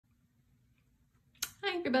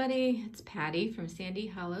Hi everybody, it's Patty from Sandy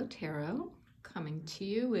Hollow Tarot coming to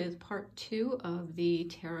you with part 2 of the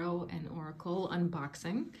Tarot and Oracle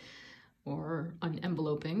unboxing or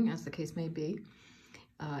unenveloping as the case may be.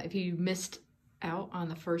 If you missed out on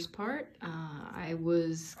the first part, I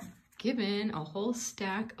was given a whole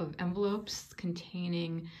stack of envelopes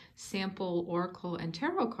containing sample Oracle and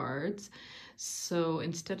Tarot cards. So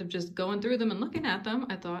instead of just going through them and looking at them,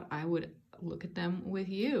 I thought I would look at them with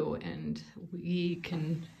you and we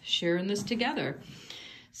can share in this together.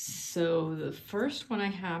 So the first one I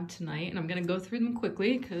have tonight, and I'm going to go through them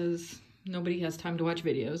quickly because nobody has time to watch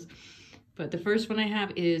videos, but the first one I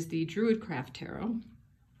have is the Druidcraft Tarot.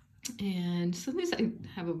 And so these I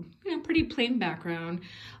have a pretty plain background.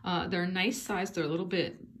 They're a nice size. They're a little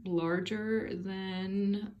bit larger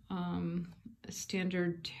than a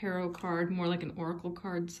standard tarot card, more like an oracle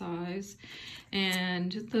card size.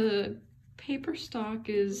 And the paper stock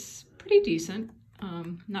is pretty decent,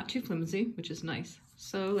 not too flimsy, which is nice.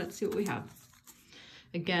 So let's see what we have.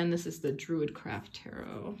 Again, this is the Druidcraft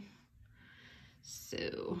Tarot.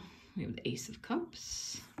 So we have the Ace of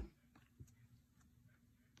Cups,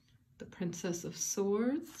 the Princess of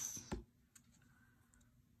Swords,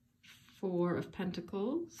 Four of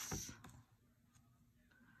Pentacles.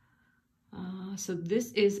 So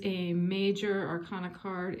this is a major arcana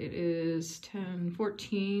card. It is 10,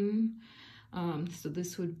 14. So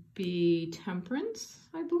this would be Temperance,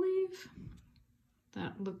 I believe.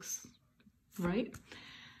 That looks right.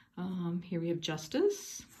 Here we have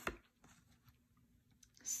Justice,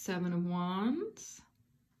 Seven of Wands,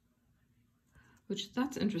 which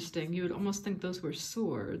that's interesting. You would almost think those were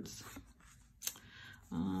swords.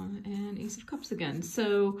 And Ace of Cups again.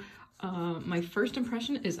 So my first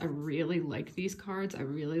impression is I really like these cards. I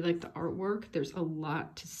really like the artwork. There's a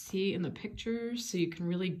lot to see in the pictures, so you can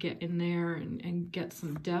really get in there and get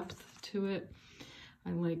some depth to it.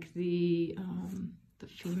 I like the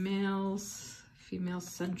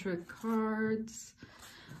female-centric cards,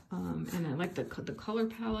 and I like the color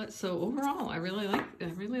palette. So overall, I really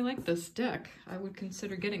like this deck. I would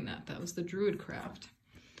consider getting that. That was the Druidcraft.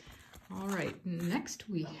 All right, next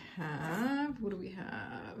we have, what do we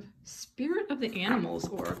have? Spirit of the Animals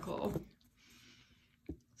Oracle.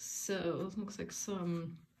 So it looks like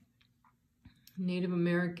some Native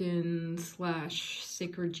American /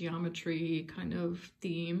 sacred geometry kind of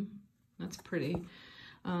theme. That's pretty.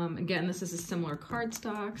 Again, this is a similar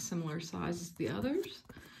cardstock, similar size as the others.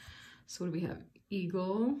 So what do we have?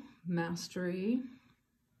 Eagle, Mastery,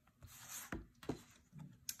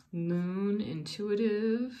 Moon,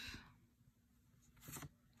 Intuitive,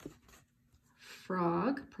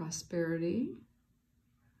 Frog, Prosperity.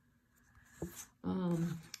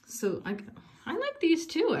 So I like these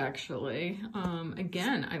too, actually.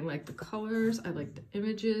 Again, I like the colors, I like the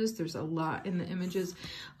images. There's a lot in the images.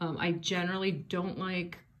 I generally don't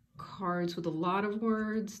like cards with a lot of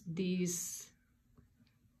words. These,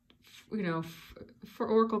 for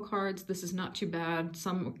Oracle cards, this is not too bad.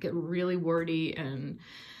 Some get really wordy, and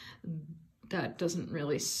that doesn't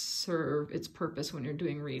really serve its purpose when you're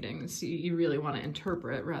doing readings. You really want to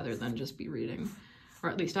interpret rather than just be reading, or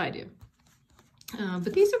at least I do.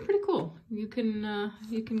 But these are pretty cool. You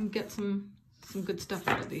can get some good stuff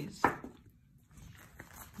out of these. All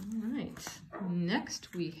right,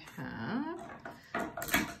 next we have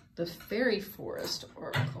the Fairy Forest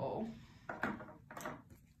Oracle.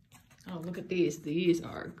 Oh, look at these. These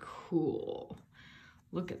are cool.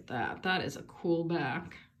 Look at that. That is a cool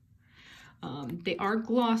back. They are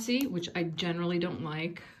glossy, which I generally don't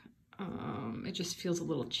like. It just feels a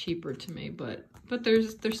little cheaper to me, but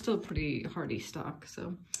they're still pretty hardy stock. So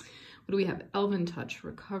what do we have? Elven Touch,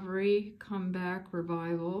 Recovery, Comeback,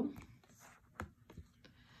 Revival.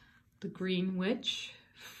 The Green Witch,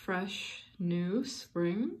 Fresh, New,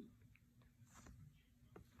 Spring.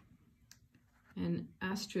 And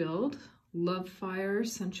Astrild, Love, Fire,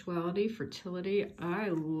 Sensuality, Fertility. I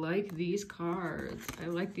like these cards. I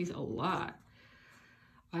like these a lot.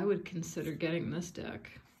 I would consider getting this deck.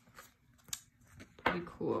 Pretty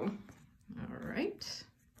cool. All right.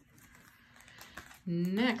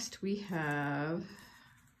 Next we have,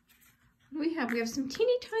 what do we have? We have some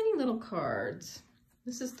teeny tiny little cards.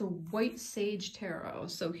 This is the White Sage Tarot.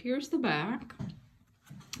 So here's the back.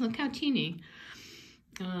 Look how teeny.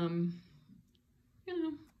 The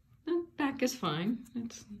back is fine.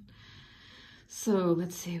 So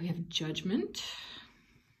let's see, we have Judgment,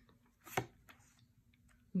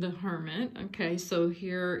 the Hermit. Okay, so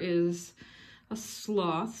here is a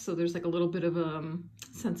sloth, so there's like a little bit of a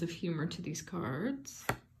sense of humor to these cards.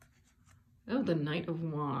 Oh, the Knight of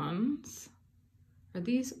Wands, Are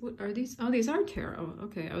these, oh, these are tarot.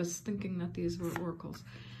 Okay, I was thinking that these were oracles.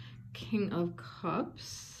 King of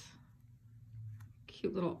Cups.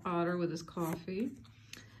 Cute little otter with his coffee.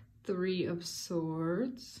 Three of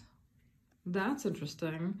Swords. That's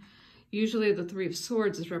interesting. Usually the Three of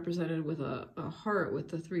Swords is represented with a heart with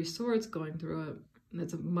the three swords going through it.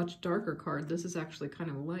 It's a much darker card. This is actually kind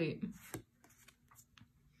of light.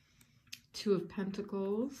 Two of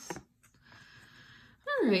Pentacles.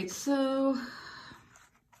 All right, so,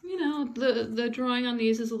 you know, the drawing on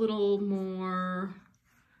these is a little more,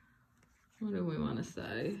 what do we want to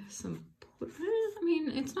say? I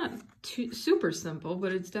mean, it's not too super simple,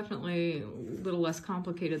 but it's definitely a little less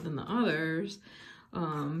complicated than the others.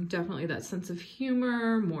 Definitely that sense of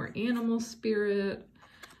humor, more animal spirit.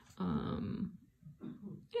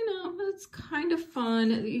 You know, it's kind of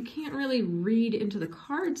fun. You can't really read into the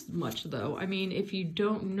cards much, though. I mean, if you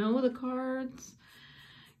don't know the cards,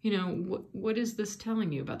 you know, what is this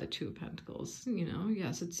telling you about the Two of Pentacles? You know,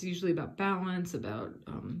 yes, it's usually about balance, about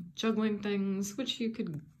juggling things, which you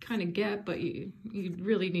could kind of get, but you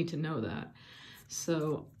really need to know that.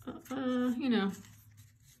 So, you know,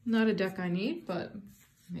 not a deck I need, but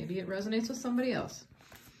maybe it resonates with somebody else.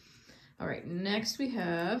 All right, next we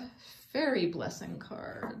have Fairy Blessing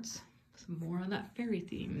cards. Some more on that fairy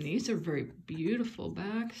theme. These are very beautiful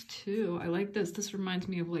backs too. I like this. This reminds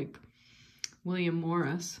me of like William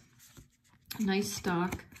Morris. Nice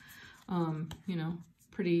stock. You know,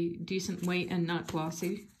 pretty decent weight and not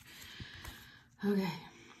glossy. Okay,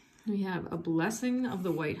 we have a Blessing of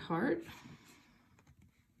the White Heart.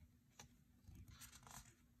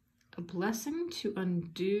 A blessing to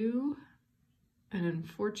undo an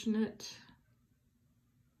unfortunate,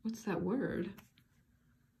 what's that word?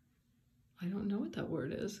 I don't know what that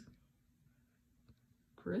word is.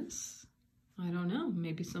 Chris? I don't know.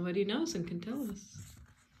 Maybe somebody knows and can tell us.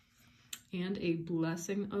 And a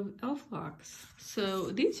Blessing of Elf Locks. So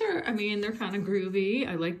these are, I mean, they're kind of groovy.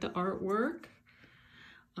 I like the artwork.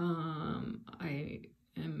 I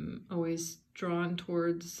am always drawn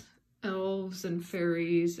towards elves and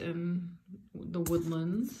fairies and the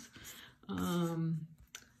woodlands.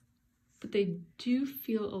 But they do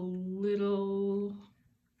feel a little,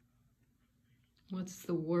 what's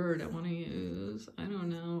the word I want to use? I don't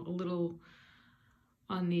know, a little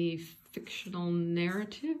on the fictional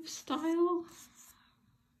narrative style,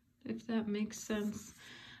 if that makes sense.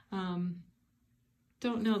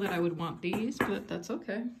 Don't know that I would want these, but that's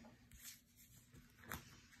okay.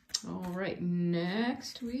 All right,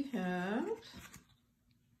 next we have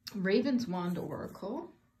Raven's Wand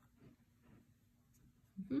Oracle.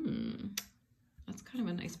 That's kind of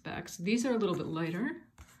a nice back. So these are a little bit lighter.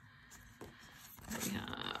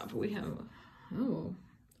 We have, oh,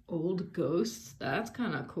 Old Ghosts. That's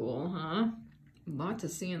kind of cool, huh? A lot to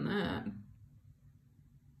see in that.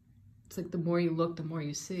 It's like the more you look, the more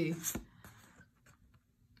you see.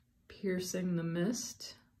 Piercing the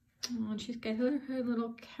Mist. Oh, and she's got her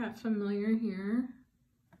little cat familiar here.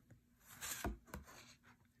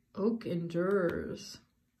 Oak Endures.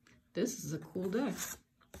 This is a cool deck.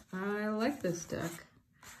 I like this deck.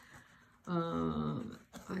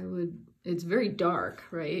 It's very dark,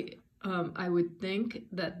 right? I would think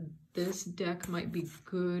that this deck might be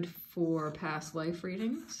good for past life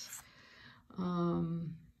readings.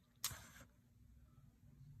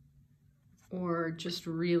 Or just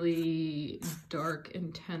really dark,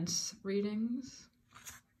 intense readings.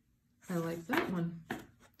 I like that one.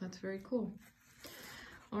 That's very cool.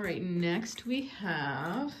 All right, next we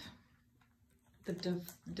have the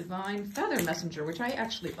Divine Feather Messenger, which I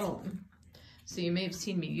actually own. So you may have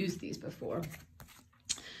seen me use these before.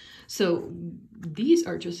 So these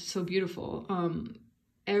are just so beautiful.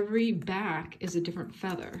 Every back is a different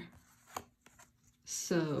feather.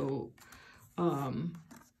 So,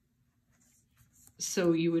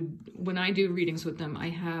 so you would, when I do readings with them, I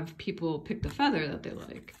have people pick the feather that they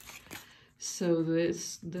like. So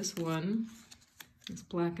this one, this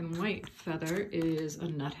black and white feather is a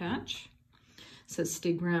nuthatch. It says,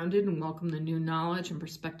 stay grounded and welcome the new knowledge and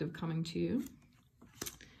perspective coming to you.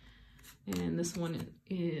 And this one,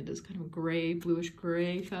 it is kind of gray, bluish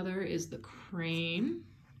gray feather, is the crane.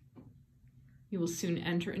 You will soon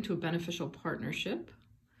enter into a beneficial partnership.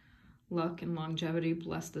 Luck and longevity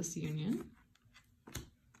bless this union.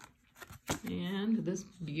 And this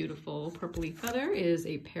beautiful purpley feather is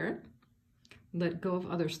a parrot. Let go of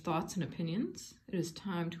others' thoughts and opinions. It is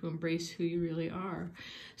time to embrace who you really are.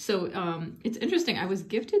 So it's interesting. I was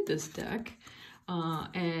gifted this deck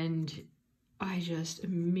and I just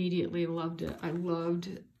immediately loved it. I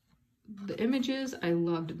loved the images. I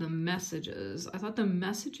loved the messages. I thought the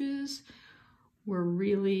messages were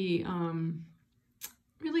really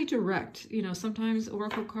really direct. You know, sometimes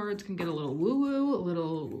oracle cards can get a little woo-woo, a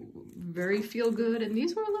little very feel-good, and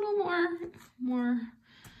these were a little more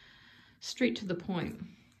straight to the point.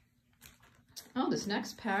 Oh, this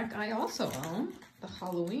next pack I also own, the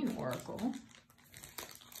Halloween Oracle.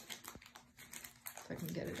 If I can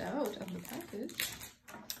get it out of the package.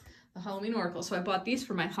 The Halloween Oracle. So I bought these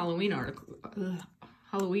for my Halloween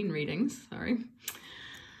Halloween readings, sorry.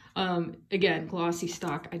 Again, glossy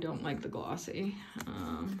stock. I don't like the glossy.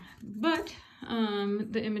 But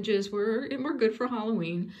the images were good for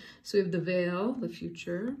Halloween. So we have the veil, the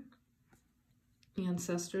future,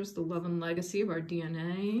 ancestors, the love and legacy of our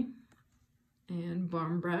DNA, and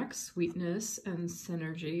Barmbrack, sweetness and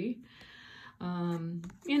synergy.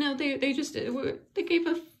 You know, they gave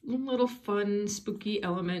a little fun, spooky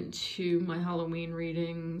element to my Halloween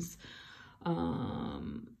readings.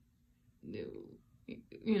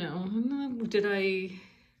 You know,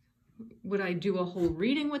 would I do a whole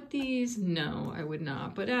reading with these? No, I would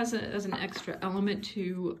not. But as an extra element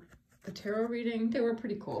to a tarot reading, they were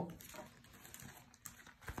pretty cool.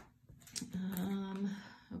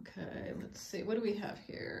 Okay, let's see. What do we have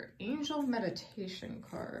here? Angel meditation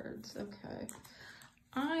cards. Okay.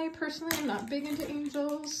 I personally am not big into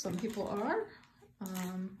angels. Some people are.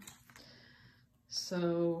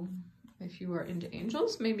 So if you are into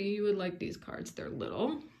angels, maybe you would like these cards. They're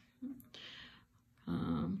little.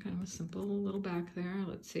 Kind of a simple little back there.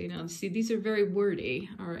 Let's see. Now, see, these are very wordy.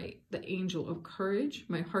 All right. The angel of courage.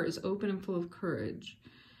 My heart is open and full of courage.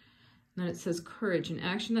 And then it says courage, an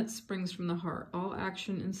action that springs from the heart. All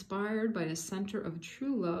action inspired by a center of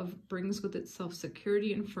true love brings with itself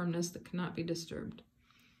security and firmness that cannot be disturbed.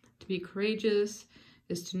 To be courageous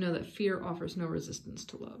is to know that fear offers no resistance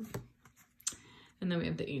to love. And then we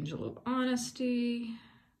have the angel of honesty.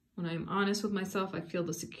 When I am honest with myself, I feel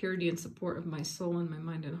the security and support of my soul and my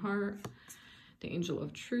mind and heart. The angel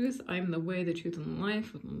of truth. I am the way, the truth, and the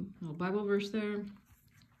life. With a little Bible verse there.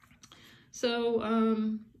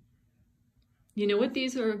 So, you know what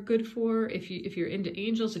these are good for? If you're into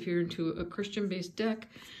angels, if you're into a Christian-based deck,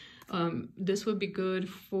 this would be good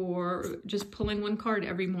for just pulling one card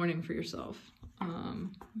every morning for yourself.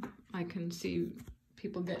 I can see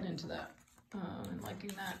people getting into that and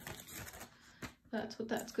liking that. That's what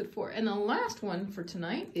that's good for. And the last one for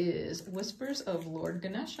tonight is Whispers of Lord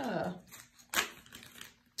Ganesha.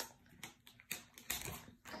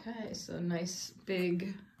 Okay, so nice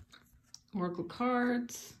big oracle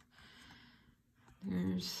cards.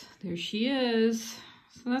 There she is.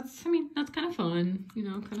 So that's, I mean, that's kind of fun, you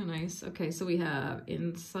know, kind of nice. Okay, so we have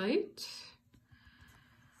insight,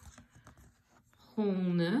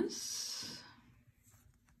 wholeness,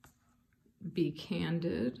 be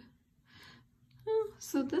candid. Oh,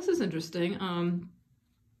 so this is interesting.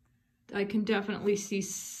 I can definitely see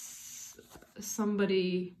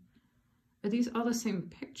somebody. Are these all the same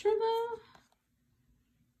picture though?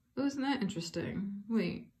 Oh, isn't that interesting?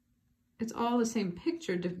 Wait. It's all the same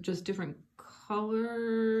picture, just different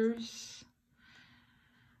colors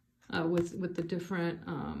with the different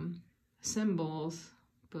symbols.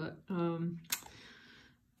 But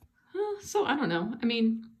so I don't know. I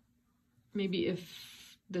mean, maybe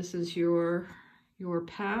if this is your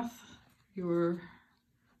path, your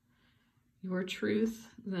truth,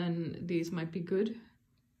 then these might be good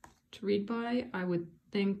to read by. I would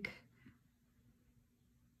think.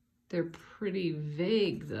 They're pretty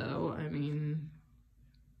vague though. I mean,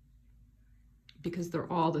 because they're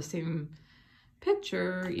all the same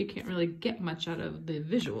picture, you can't really get much out of the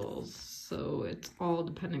visuals. So it's all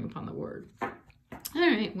depending upon the word. All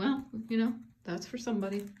right, well, you know, that's for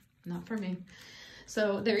somebody, not for me.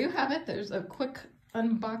 So there you have it. There's a quick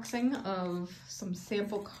unboxing of some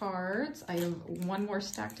sample cards. I have one more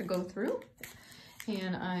stack to go through.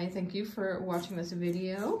 And I thank you for watching this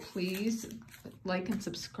video. Please like and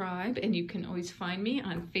subscribe, and you can always find me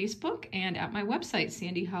on Facebook and at my website,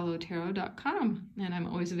 sandyhollowtarot.com. And I'm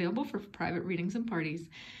always available for private readings and parties.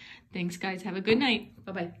 Thanks, guys. Have a good night.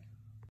 Bye-bye.